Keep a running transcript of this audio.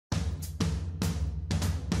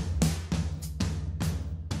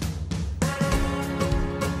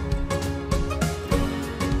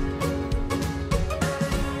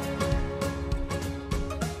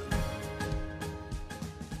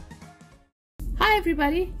Hi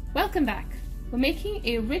everybody, welcome back. We're making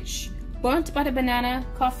a rich burnt butter banana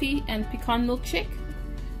coffee and pecan milkshake.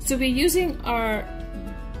 So we're using our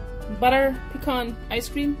butter pecan ice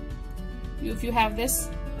cream. If you have this,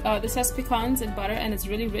 this has pecans and butter and it's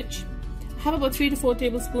really rich. I have about 3 to 4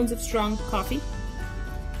 tablespoons of strong coffee,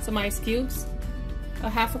 some ice cubes, a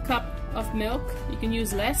half a cup of milk, you can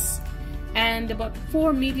use less, and about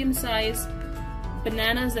 4 medium-sized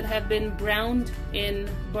bananas that have been browned in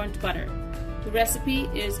burnt butter. The recipe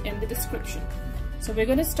is in the description. So we're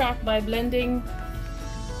going to start by blending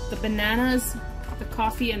the bananas, the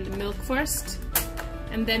coffee and the milk first,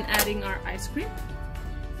 and then adding our ice cream.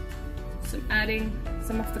 So I'm adding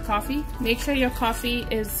some of the coffee. Make sure your coffee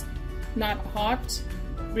is not hot,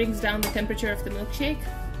 brings down the temperature of the milkshake.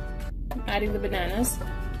 I'm adding the bananas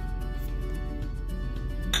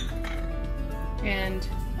and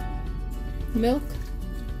milk.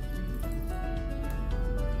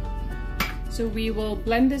 So we will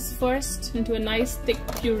blend this first into a nice thick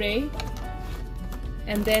puree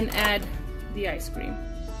and then add the ice cream.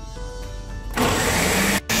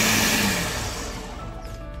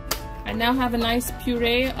 I now have a nice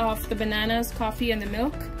puree of the bananas, coffee and the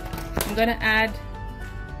milk. I'm going to add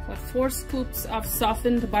 4 scoops of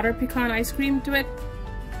softened butter pecan ice cream to it.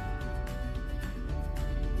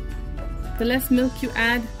 The less milk you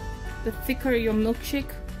add, the thicker your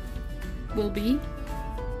milkshake will be.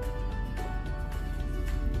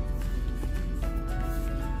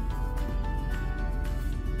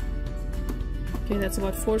 Okay, that's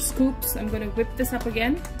about 4 scoops. I'm going to whip this up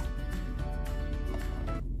again.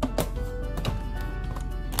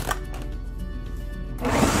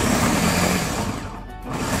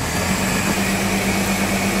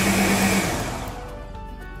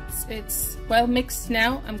 It's well mixed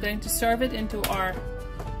now. I'm going to serve it into our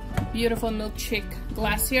beautiful milkshake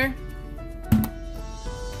glass here.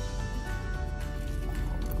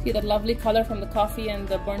 See that lovely color from the coffee and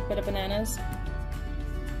the burnt butter bananas.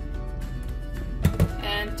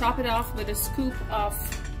 And top it off with a scoop of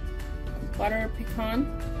butter pecan.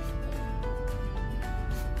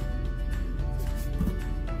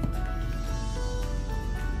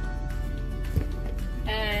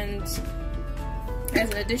 And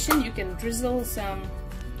as an addition, you can drizzle some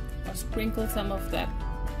or sprinkle some of that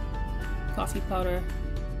coffee powder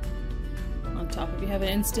on top. If you have an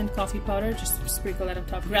instant coffee powder, just sprinkle that on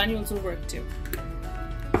top. Granules will work too.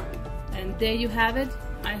 And there you have it.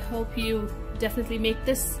 I hope you definitely make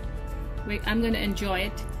this. I'm going to enjoy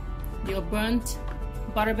it. Your burnt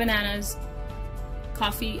butter bananas,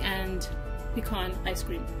 coffee and pecan ice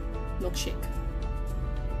cream milkshake.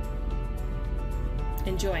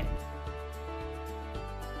 Enjoy.